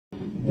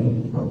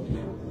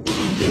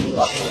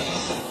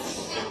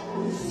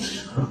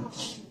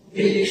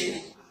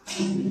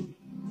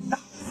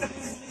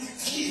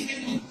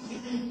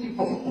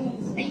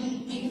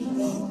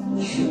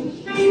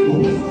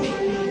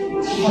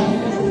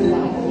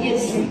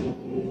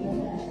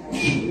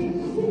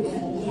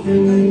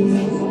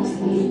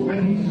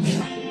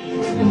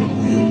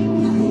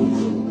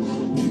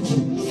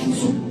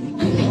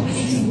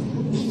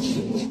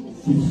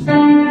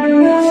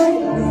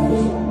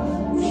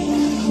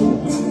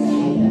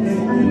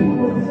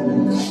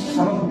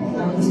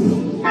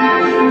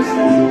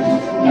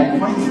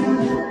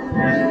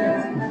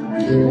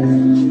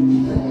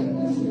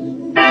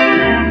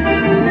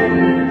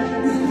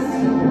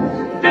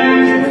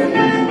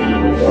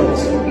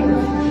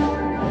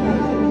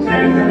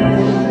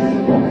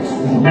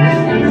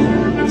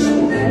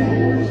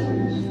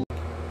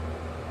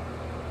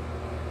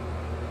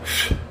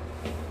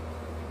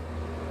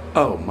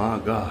Oh my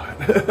God.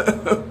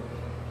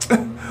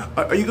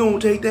 Are you gonna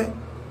take that?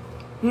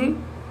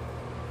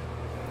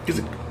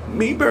 Because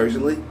me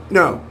personally,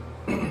 no.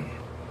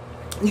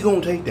 You gonna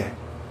take that.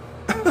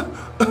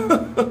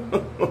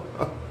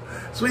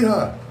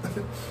 Sweetheart.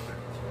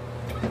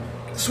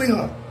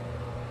 Sweetheart.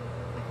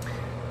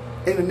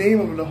 In the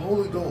name of the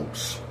Holy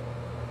Ghost,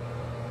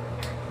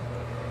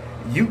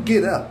 you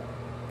get up,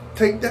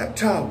 take that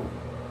towel,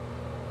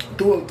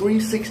 do a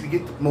 360 to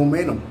get the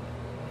momentum,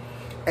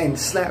 and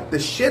slap the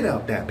shit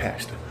out that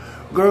pastor.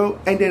 Girl,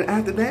 and then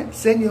after that,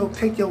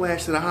 take your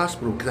ass to the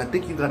hospital because I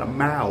think you got a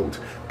mild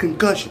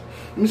concussion.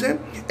 You know what I'm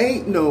saying?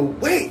 Ain't no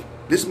way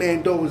this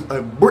man throws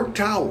a brick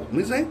towel. You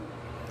know what I'm saying?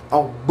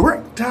 A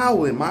brick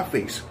towel in my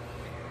face.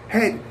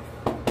 Head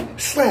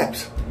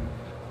slaps.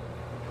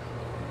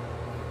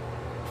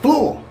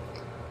 Floor.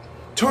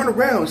 Turn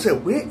around and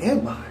said, where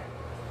am I?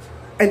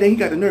 And then he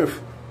got the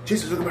nerve.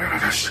 Jesus,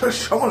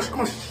 oh,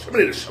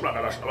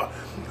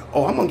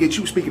 I'm gonna get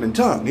you speaking in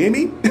tongue, you hear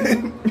me?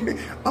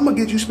 I'm gonna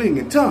get you speaking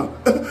in tongue.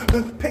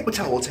 Paper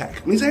towel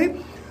attack, you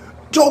saying?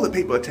 Toilet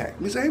paper attack,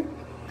 you saying?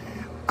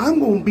 I'm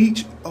gonna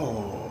beat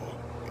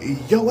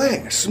your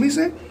ass, you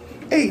saying?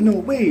 Ain't no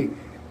way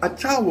a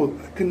towel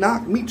can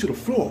knock me to the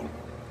floor,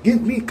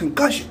 give me a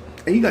concussion,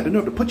 and you got the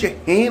nerve to put your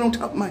hand on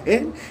top of my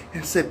head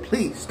and said,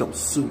 please don't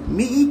sue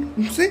me,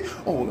 you see?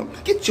 Oh,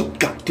 get your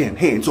goddamn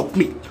hands off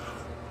me,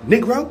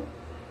 Negro.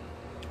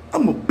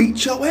 I'm gonna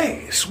beat your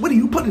ass. What do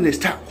you put in this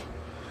towel?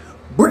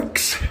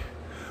 Bricks,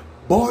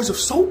 bars of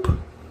soap.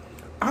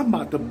 I'm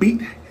about to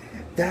beat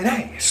that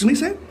ass. You know what I'm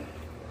saying?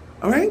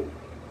 All right?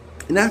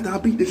 And after I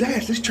beat this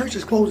ass, this church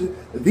is closing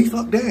the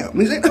fuck down.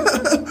 You know what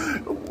I'm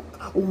saying?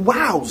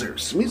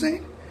 Wowzers. You know what I'm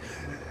saying?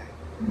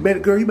 Better,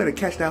 girl, you better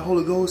catch that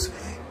Holy Ghost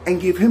and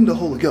give him the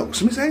Holy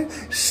Ghost. You know what I'm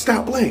saying?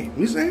 Stop playing.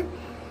 You know what I'm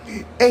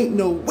saying? Ain't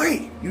no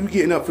way you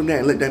getting up from that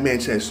and let that man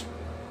says,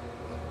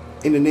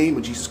 in the name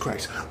of Jesus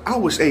Christ. I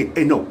would say,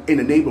 hey, no, in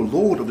the name of the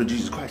Lord of the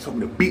Jesus Christ, I'm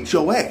going to beat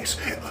your ass.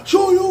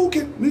 Sure, you okay.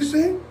 You know what I'm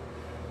saying?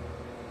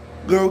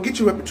 Girl, get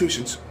your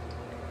repetitions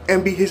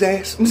and beat his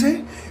ass. You know what I'm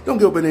saying? Don't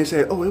go up in there and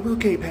say, oh, it was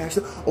okay,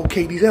 Pastor.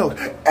 Okay, these L's.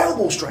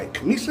 Elbow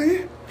strike. You know what I'm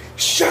saying?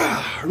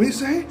 Shah. You know what I'm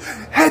saying?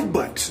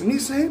 Headbutts. You know what I'm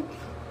saying?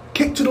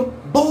 Kick to the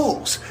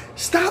balls.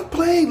 Stop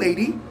playing,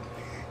 lady.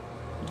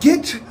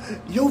 Get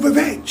your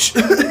revenge.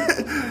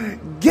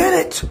 Get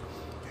it.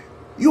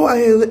 You are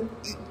here.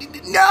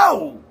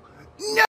 No. No!